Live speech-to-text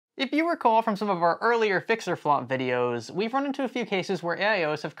If you recall from some of our earlier fixer flop videos, we've run into a few cases where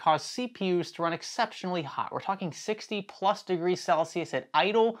AIOs have caused CPUs to run exceptionally hot. We're talking 60+ degrees Celsius at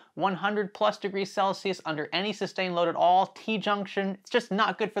idle, 100+ degrees Celsius under any sustained load at all, T-junction. It's just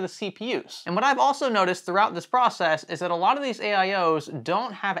not good for the CPUs. And what I've also noticed throughout this process is that a lot of these AIOs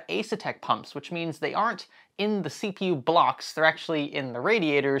don't have acidic pumps, which means they aren't in the CPU blocks, they're actually in the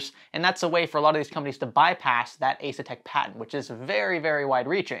radiators, and that's a way for a lot of these companies to bypass that acidic patent, which is very, very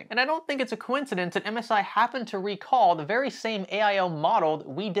wide-reaching. And I don't think it's a coincidence that MSI happened to recall the very same AIO model that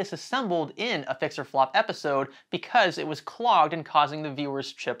we disassembled in a fixer flop episode because it was clogged and causing the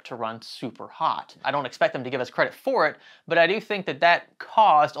viewer's chip to run super hot. I don't expect them to give us credit for it, but I do think that that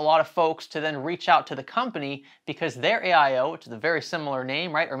caused a lot of folks to then reach out to the company because their AIO, which is a very similar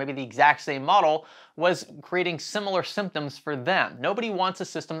name, right, or maybe the exact same model, was creating similar symptoms for them. Nobody wants a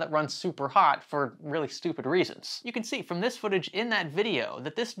system that runs super hot for really stupid reasons. You can see from this footage in that video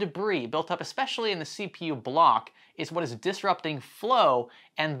that this debris built up especially in the CPU block is what is disrupting flow,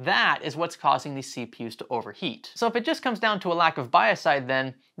 and that is what's causing these CPUs to overheat. So if it just comes down to a lack of biocide,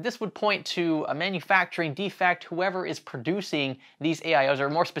 then this would point to a manufacturing defect. Whoever is producing these AIOs, or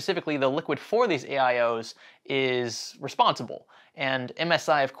more specifically the liquid for these AIOs, is responsible. And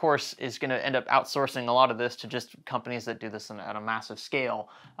MSI, of course, is going to end up outsourcing a lot of this to just companies that do this at a massive scale.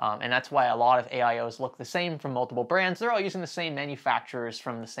 And that's why a lot of AIOs look the same from multiple brands. They're all using the same manufacturers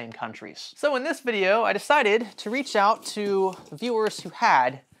from the same countries. So in this video, I decided to reach out to viewers who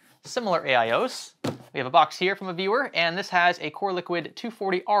had similar AIOs. We have a box here from a viewer, and this has a Core Liquid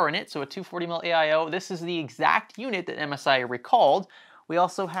 240R in it, so a 240mm AIO. This is the exact unit that MSI recalled. We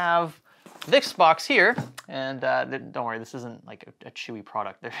also have this box here, and don't worry, this isn't like a chewy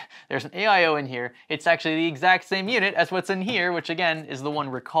product. There's an AIO in here. It's actually the exact same unit as what's in here, which again is the one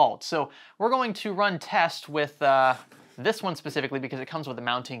recalled. So we're going to run tests with this one specifically because it comes with the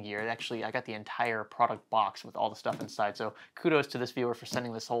mounting gear. Actually, I got the entire product box with all the stuff inside, so kudos to this viewer for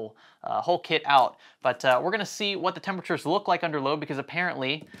sending this whole kit out. But we're gonna see what the temperatures look like under load, because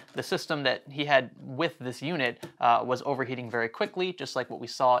apparently the system that he had with this unit was overheating very quickly, just like what we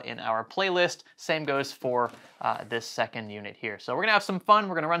saw in our playlist. Same goes for this second unit here. So we're gonna have some fun,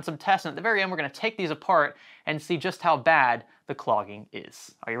 we're gonna run some tests, and at the very end we're gonna take these apart and see just how bad the clogging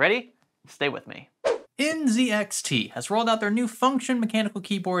is. Are you ready? Stay with me. NZXT has rolled out their new function mechanical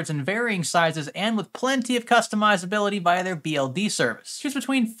keyboards in varying sizes and with plenty of customizability via their BLD service. Choose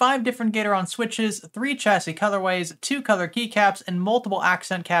between 5 different Gatoron switches, 3 chassis colorways, 2 color keycaps, and multiple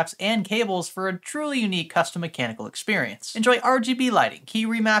accent caps and cables for a truly unique custom mechanical experience. Enjoy RGB lighting, key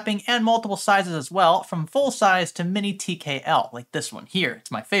remapping, and multiple sizes as well, from full size to mini TKL, like this one here. It's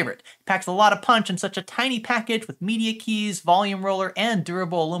my favorite. It packs a lot of punch in such a tiny package with media keys, volume roller, and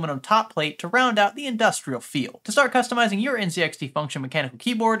durable aluminum top plate to round out the industrial feel. To start customizing your NZXT function mechanical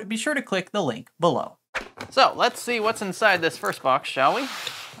keyboard, be sure to click the link below. So let's see what's inside this first box, shall we?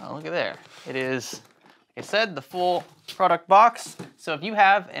 Oh, look at there. It is, like I said, the full product box. So if you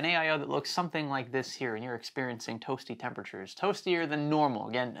have an AIO that looks something like this here and you're experiencing toasty temperatures, toastier than normal,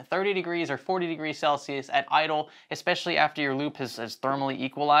 again, 30 degrees or 40 degrees Celsius at idle, especially after your loop has thermally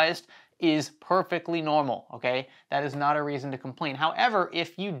equalized, is perfectly normal, okay? That is not a reason to complain. However,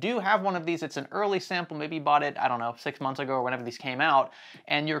 if you do have one of these, it's an early sample, maybe you bought it, I don't know, 6 months ago or whenever these came out,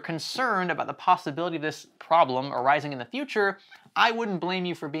 and you're concerned about the possibility of this problem arising in the future, I wouldn't blame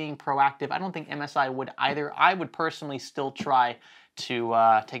you for being proactive. I don't think MSI would either. I would personally still try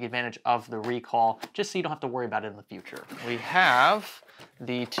to take advantage of the recall, just so you don't have to worry about it in the future. We have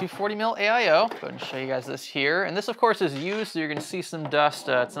the 240mm AIO. Go ahead and show you guys this here. And this, of course, is used, so you're gonna see some dust.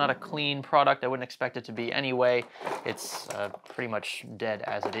 It's not a clean product. I wouldn't expect it to be anyway. It's pretty much dead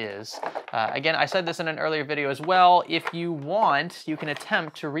as it is. Again, I said this in an earlier video as well. If you want, you can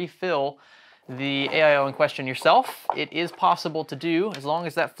attempt to refill the AIO in question yourself. It is possible to do as long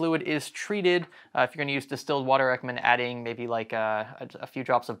as that fluid is treated. If you're going to use distilled water, I recommend adding maybe like a few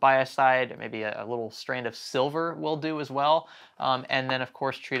drops of biocide, maybe a little strand of silver will do as well. And then of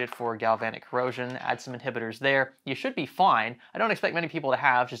course treat it for galvanic corrosion, add some inhibitors there. You should be fine. I don't expect many people to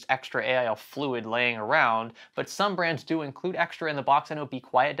have just extra AIO fluid laying around, but some brands do include extra in the box. I know Be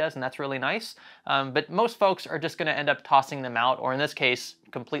Quiet does, and that's really nice. But most folks are just going to end up tossing them out, or in this case,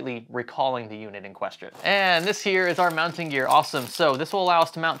 completely recalling the unit in question. And this here is our mounting gear. Awesome. So this will allow us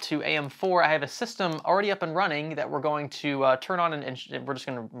to mount to AM4. I have a system already up and running that we're going to turn on, and we're just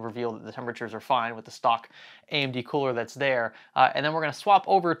going to reveal that the temperatures are fine with the stock AMD cooler that's there. And then we're gonna swap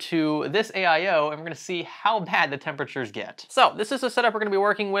over to this AIO and we're gonna see how bad the temperatures get. So this is the setup we're gonna be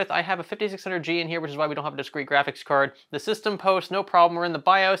working with. I have a 5600G in here, which is why we don't have a discrete graphics card. The system post, no problem. We're in the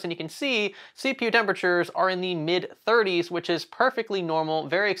BIOS and you can see CPU temperatures are in the mid 30s, which is perfectly normal,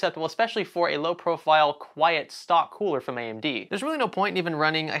 very acceptable, especially for a low profile, quiet stock cooler from AMD. There's really no point in even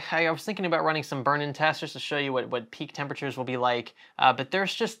running, I was thinking about running some burn-in tests just to show you what peak temperatures will be like, but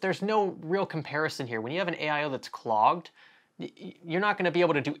there's no real comparison here. When you have an AIO that's clogged, you're not going to be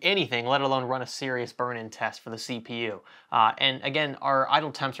able to do anything, let alone run a serious burn-in test for the CPU. And again, our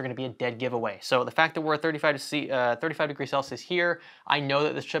idle temps are going to be a dead giveaway. So the fact that we're at 35 degrees Celsius here, I know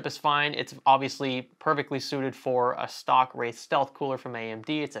that this chip is fine. It's obviously perfectly suited for a stock Wraith Stealth cooler from AMD.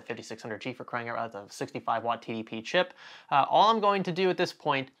 It's a 5600G for crying out loud. It's a 65 watt TDP chip. All I'm going to do at this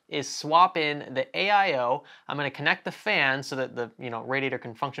point is swap in the AIO. I'm going to connect the fan so that the radiator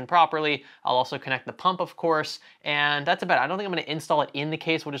can function properly. I'll also connect the pump, of course, and that's about it. I don't think I'm going to install it in the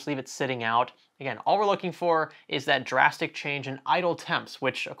case. We'll just leave it sitting out. Again, all we're looking for is that drastic change in idle temps,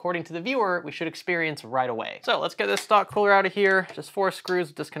 which according to the viewer, we should experience right away. So let's get this stock cooler out of here. Just 4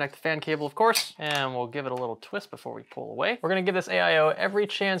 screws, disconnect the fan cable, of course, and we'll give it a little twist before we pull away. We're going to give this AIO every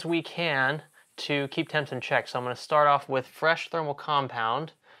chance we can to keep temps in check. So I'm going to start off with fresh thermal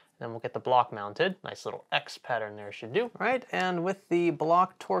compound. Then we'll get the block mounted. Nice little X pattern there should do. All right, and with the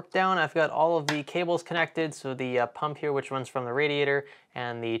block torqued down, I've got all of the cables connected. So the pump here, which runs from the radiator,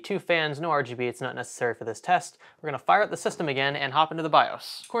 and the 2 fans, no RGB, it's not necessary for this test. We're gonna fire up the system again and hop into the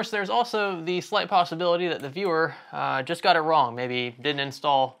BIOS. Of course, there's also the slight possibility that the viewer just got it wrong. Maybe didn't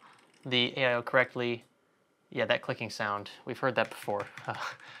install the AIO correctly. Yeah, that clicking sound, we've heard that before.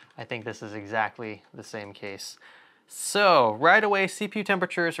 I think this is exactly the same case. So right away, CPU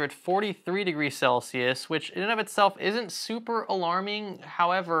temperatures are at 43 degrees Celsius, which in and of itself isn't super alarming.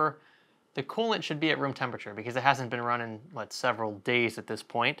 However, the coolant should be at room temperature because it hasn't been running, several days at this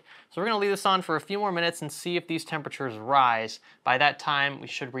point. So we're gonna leave this on for a few more minutes and see if these temperatures rise. By that time, we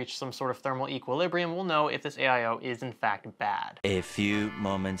should reach some sort of thermal equilibrium. We'll know if this AIO is in fact bad. A few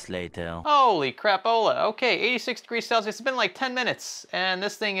moments later. Holy crapola. Okay, 86 degrees Celsius. It's been like 10 minutes and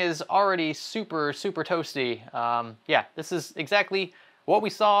this thing is already super, super toasty. Yeah, this is exactly what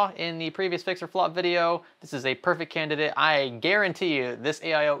we saw in the previous Fix or Flop video. This is a perfect candidate. I guarantee you this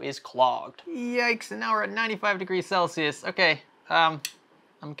AIO is clogged. Yikes, and now we're at 95 degrees Celsius. Okay, I'm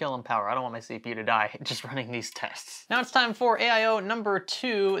killing power. I don't want my CPU to die just running these tests. Now it's time for AIO number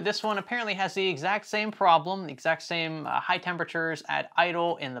 2. This one apparently has the exact same problem, the exact same high temperatures at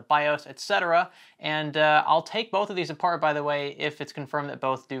idle in the BIOS, etc. And I'll take both of these apart, by the way, if it's confirmed that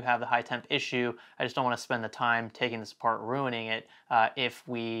both do have the high temp issue. I just don't want to spend the time taking this apart, ruining it, if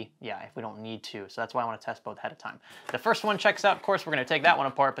we don't need to. So that's why I want to test both ahead of time. The first one checks out. Of course, we're going to take that one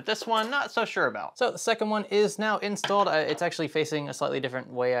apart, but this one, not so sure about. So the second one is now installed. It's actually facing a slightly different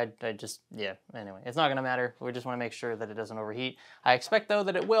way. Anyway, it's not gonna matter. We just wanna make sure that it doesn't overheat. I expect though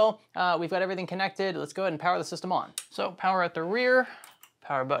that it will. We've got everything connected. Let's go ahead and power the system on. So power at the rear,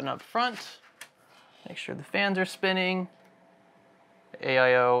 power button up front. Make sure the fans are spinning. The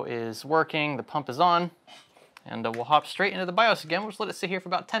AIO is working, the pump is on. And we'll hop straight into the BIOS again. We'll just let it sit here for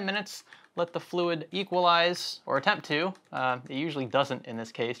about 10 minutes. Let the fluid equalize, or attempt to. It usually doesn't in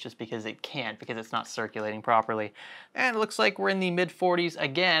this case, just because it can't, because it's not circulating properly. And it looks like we're in the mid 40s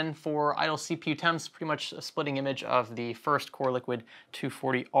again for idle CPU temps, pretty much a splitting image of the first Core Liquid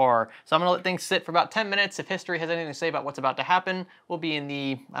 240R. So I'm gonna let things sit for about 10 minutes. If history has anything to say about what's about to happen, we'll be in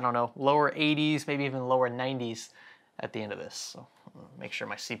the, lower 80s, maybe even lower 90s at the end of this. So make sure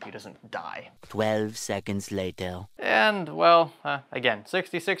my CPU doesn't die. 12 seconds later. And well, again,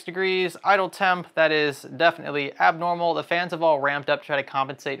 66 degrees, idle temp. That is definitely abnormal. The fans have all ramped up to try to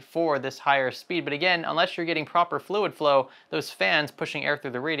compensate for this higher speed. But again, unless you're getting proper fluid flow, those fans pushing air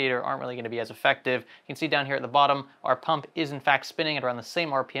through the radiator aren't really going to be as effective. You can see down here at the bottom, our pump is in fact spinning at around the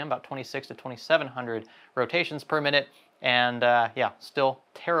same RPM, about 26 to 2700 rotations per minute. And yeah, still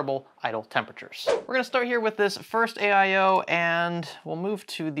terrible idle temperatures. We're gonna start here with this first AIO and we'll move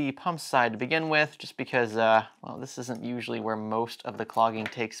to the pump side to begin with, just because, well, this isn't usually where most of the clogging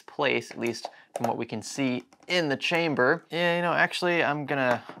takes place, at least from what we can see in the chamber. Yeah, actually, I'm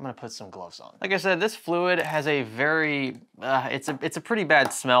gonna put some gloves on. Like I said, this fluid has a very, it's a pretty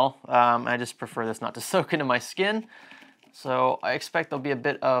bad smell. I just prefer this not to soak into my skin. So I expect there'll be a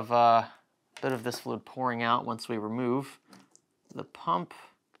bit of this fluid pouring out once we remove the pump.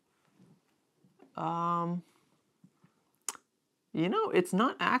 It's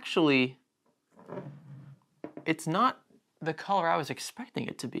not actually, it's not the color I was expecting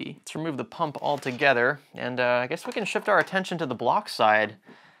it to be. Let's remove the pump altogether, and I guess we can shift our attention to the block side.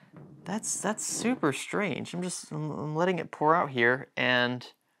 That's super strange. I'm letting it pour out here, and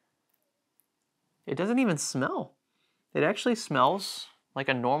it doesn't even smell. It actually smells like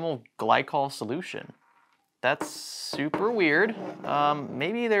a normal glycol solution. That's super weird.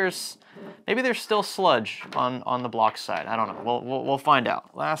 Maybe there's still sludge on the block side. I don't know. We'll find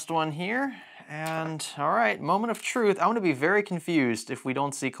out. Last one here, and all right, moment of truth. I want to be very confused if we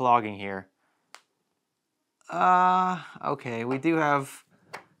don't see clogging here. Okay, we do have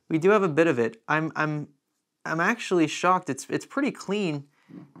a bit of it. I'm actually shocked. It's pretty clean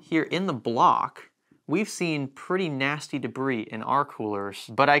here in the block. We've seen pretty nasty debris in our coolers,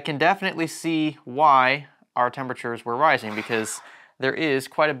 but I can definitely see why our temperatures were rising, because there is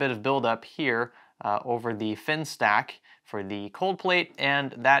quite a bit of buildup here over the fin stack for the cold plate,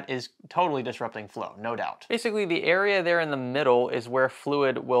 and that is totally disrupting flow, no doubt. Basically, the area there in the middle is where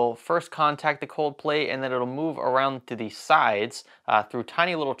fluid will first contact the cold plate, and then it'll move around to the sides through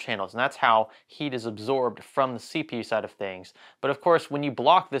tiny little channels, and that's how heat is absorbed from the CPU side of things. But of course, when you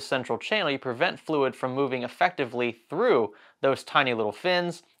block this central channel, you prevent fluid from moving effectively through those tiny little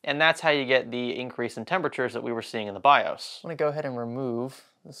fins, and that's how you get the increase in temperatures that we were seeing in the BIOS. I'm gonna go ahead and remove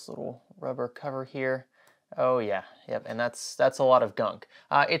this little rubber cover here. Oh yeah, yep, and that's a lot of gunk.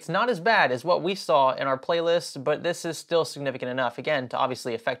 It's not as bad as what we saw in our playlist, but this is still significant enough, again, to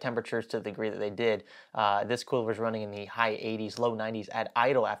obviously affect temperatures to the degree that they did. This cooler was running in the high 80s, low 90s at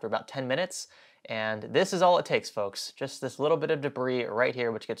idle after about 10 minutes, and this is all it takes, folks. Just this little bit of debris right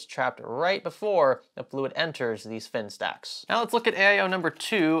here, which gets trapped right before the fluid enters these fin stacks. Now let's look at AIO number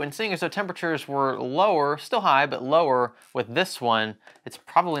 2, and seeing as though temperatures were lower, still high, but lower with this one, it's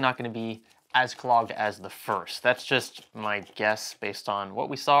probably not gonna be as clogged as the first. That's just my guess based on what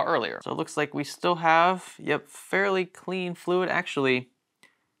we saw earlier. So it looks like we still have, yep, fairly clean fluid. Actually,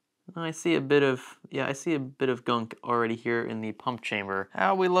 I see a bit of, yeah, I see a bit of gunk already here in the pump chamber.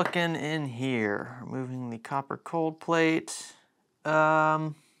 How are we looking in here? Removing the copper cold plate. Yeah,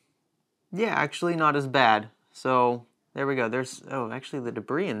 actually not as bad. So there we go. There's, oh, actually the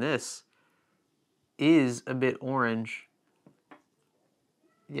debris in this is a bit orange.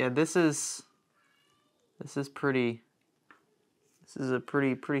 Yeah, this is a pretty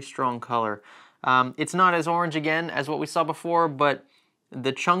strong color. It's not as orange again as what we saw before, but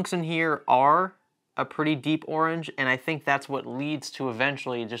the chunks in here are a pretty deep orange, and I think that's what leads to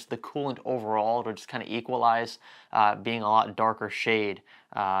eventually just the coolant overall to just kind of equalize, being a lot darker shade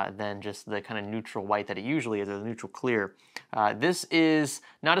than just the kind of neutral white that it usually is, or the neutral clear. This is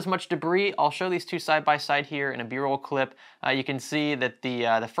not as much debris. I'll show these two side by side here in a B-roll clip. You can see that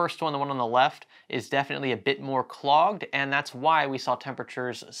the first one, the one on the left, is definitely a bit more clogged, and that's why we saw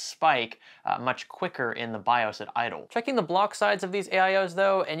temperatures spike much quicker in the BIOS at idle. Checking the block sides of these AIOs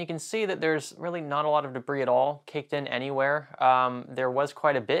though, and you can see that there's really not a lot of debris at all caked in anywhere. There was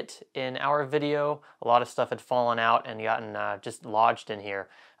quite a bit in our video. A lot of stuff had fallen out and gotten just lodged in here.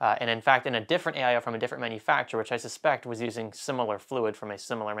 And in fact, in a different AIO from a different manufacturer, which I suspect was using similar fluid from a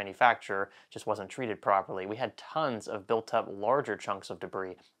similar manufacturer, just wasn't treated properly, we had tons of built up larger chunks of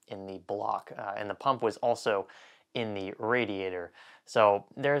debris in the block. And the pump was also in the radiator. So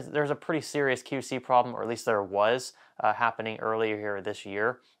there's a pretty serious QC problem, or at least there was, happening earlier here this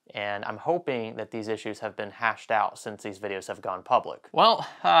year. And I'm hoping that these issues have been hashed out since these videos have gone public. Well,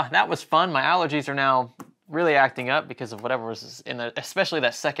 that was fun. My allergies are now really acting up because of whatever was in the, especially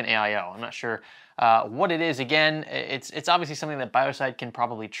that second AIO. I'm not sure what it is. Again, it's obviously something that Biocide can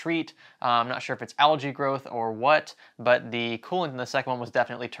probably treat. I'm not sure if it's algae growth or what, but the coolant in the second one was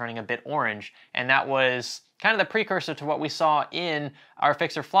definitely turning a bit orange, and that was kind of the precursor to what we saw in our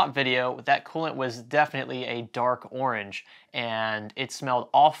Fix or Flop video. That coolant was definitely a dark orange, and it smelled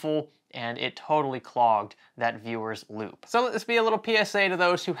awful, and it totally clogged that viewer's loop. So let this be a little PSA to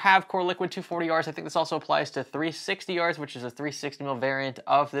those who have Core Liquid 240Rs. I think this also applies to 360Rs, which is a 360mm variant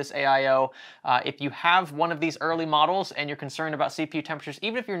of this AIO. If you have one of these early models and you're concerned about CPU temperatures,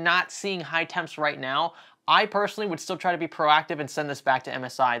 even if you're not seeing high temps right now, I personally would still try to be proactive and send this back to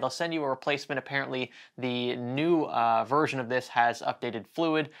MSI. They'll send you a replacement. Apparently, the new version of this has updated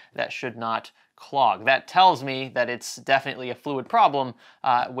fluid that should not clog. That tells me that it's definitely a fluid problem,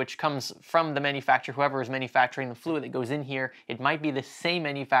 which comes from the manufacturer, whoever is manufacturing the fluid that goes in here. It might be the same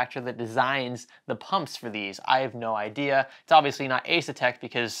manufacturer that designs the pumps for these. I have no idea. It's obviously not Asetek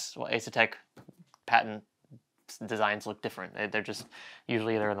because, well, Asetek patent designs look different. They're just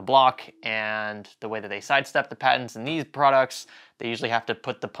usually they're in the block, and the way that they sidestep the patents in these products, they usually have to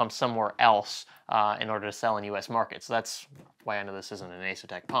put the pump somewhere else in order to sell in U.S. markets. So that's why I know this isn't an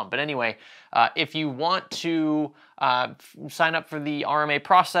Aesotec pump. But anyway, if you want to sign up for the RMA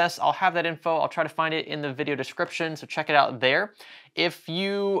process, I'll have that info. I'll try to find it in the video description, so check it out there. If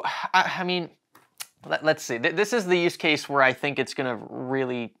you, I mean, let's see. This is the use case where I think it's going to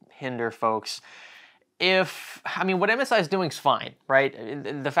really hinder folks. I mean, what MSI is doing is fine,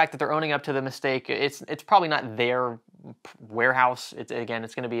 right? The fact that they're owning up to the mistake, it's probably not their warehouse. Again,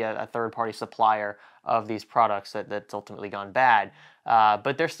 it's going to be a third-party supplier of these products that's ultimately gone bad.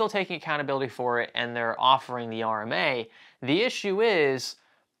 But they're still taking accountability for it, and they're offering the RMA. The issue is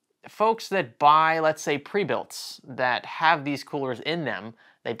folks that buy, let's say, pre-builts that have these coolers in them.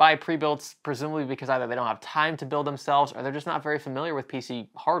 They buy pre-builts presumably because either they don't have time to build themselves or they're just not very familiar with PC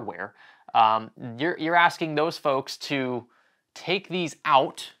hardware. You're asking those folks to take these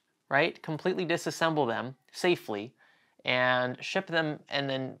out, right? Completely disassemble them safely and ship them and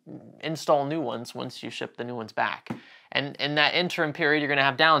then install new ones once you ship the new ones back. And in that interim period, you're going to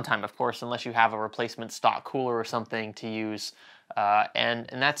have downtime, of course, unless you have a replacement stock cooler or something to use. And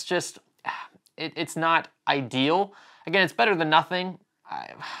that's just, it's not ideal. Again, it's better than nothing,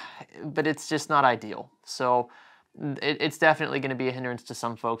 but it's just not ideal. So it's definitely going to be a hindrance to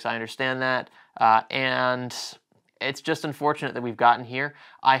some folks. I understand that. And it's just unfortunate that we've gotten here.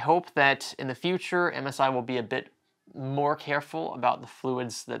 I hope that in the future, MSI will be a bit more careful about the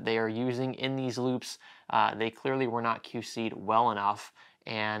fluids that they are using in these loops. They clearly were not QC'd well enough.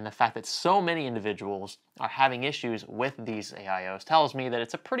 And the fact that so many individuals are having issues with these AIOs tells me that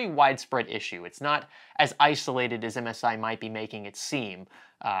it's a pretty widespread issue. It's not as isolated as MSI might be making it seem.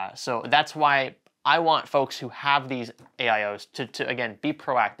 So that's why I want folks who have these AIOs to again, be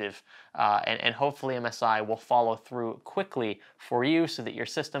proactive, and hopefully MSI will follow through quickly for you so that your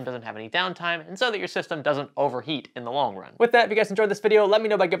system doesn't have any downtime and so that your system doesn't overheat in the long run. With that, if you guys enjoyed this video, let me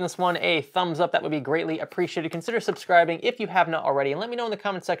know by giving this one a thumbs up. That would be greatly appreciated. Consider subscribing if you have not already, and let me know in the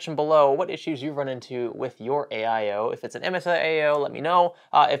comment section below what issues you've run into with your AIO. If it's an MSI AIO, let me know.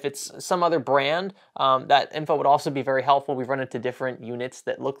 If it's some other brand, that info would also be very helpful. We've run into different units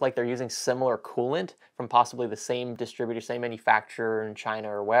that look like they're using similar coolant from possibly the same distributor, same manufacturer in China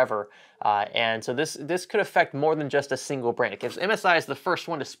or wherever. And so this could affect more than just a single brand. Because MSI is the first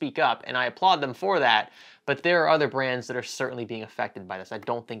one to speak up, and I applaud them for that. But there are other brands that are certainly being affected by this. I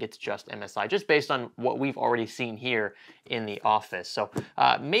don't think it's just MSI, just based on what we've already seen here in the office. So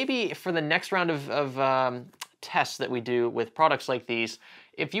maybe for the next round of tests that we do with products like these,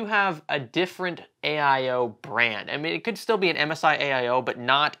 if you have a different AIO brand, I mean, it could still be an MSI AIO, but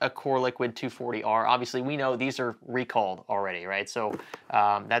not a Core Liquid 240R. Obviously, we know these are recalled already, right? So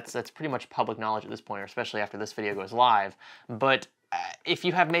that's pretty much public knowledge at this point, especially after this video goes live. But if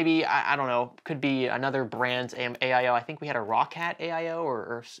you have maybe, I don't know, could be another brand's AIO. I think we had a Rockhat AIO,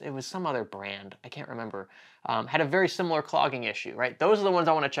 or it was some other brand. I can't remember. Had a very similar clogging issue, right? Those are the ones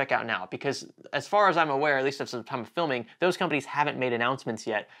I want to check out now, because as far as I'm aware, at least at the time of filming, those companies haven't made announcements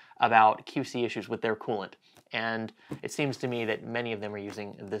yet about QC issues with their coolant. And it seems to me that many of them are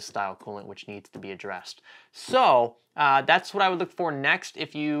using this style coolant, which needs to be addressed. So that's what I would look for next.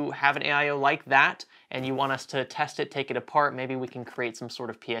 If you have an AIO like that and you want us to test it, take it apart, maybe we can create some sort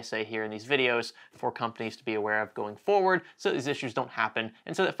of PSA here in these videos for companies to be aware of going forward so that these issues don't happen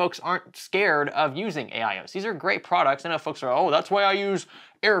and so that folks aren't scared of using AIOs. These are great products. I know folks are, oh, that's why I use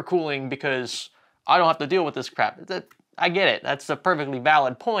air cooling because I don't have to deal with this crap. I get it. That's a perfectly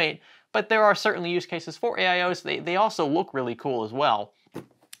valid point. But there are certainly use cases for AIOs. They also look really cool as well.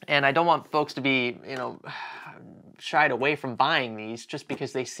 And I don't want folks to be, shied away from buying these just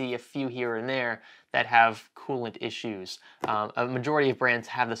because they see a few here and there that have coolant issues. A majority of brands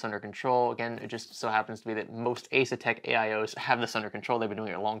have this under control. Again, it just so happens to be that most Aesotec AIOs have this under control. They've been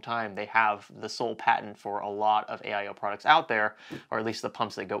doing it a long time. They have the sole patent for a lot of AIO products out there, or at least the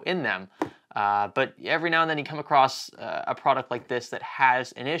pumps that go in them. But every now and then you come across a product like this that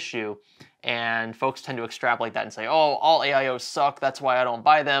has an issue, and folks tend to extrapolate that and say, oh, all AIOs suck, that's why I don't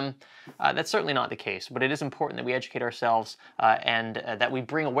buy them. That's certainly not the case, but it is important that we educate ourselves and that we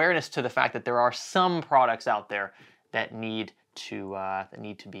bring awareness to the fact that there are some products out there that need to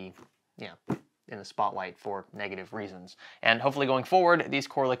be in the spotlight for negative reasons. And hopefully going forward, these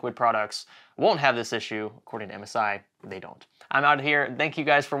Core Liquid products won't have this issue. According to MSI, they don't. I'm out of here. Thank you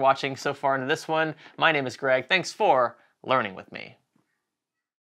guys for watching so far into this one. My name is Greg. Thanks for learning with me.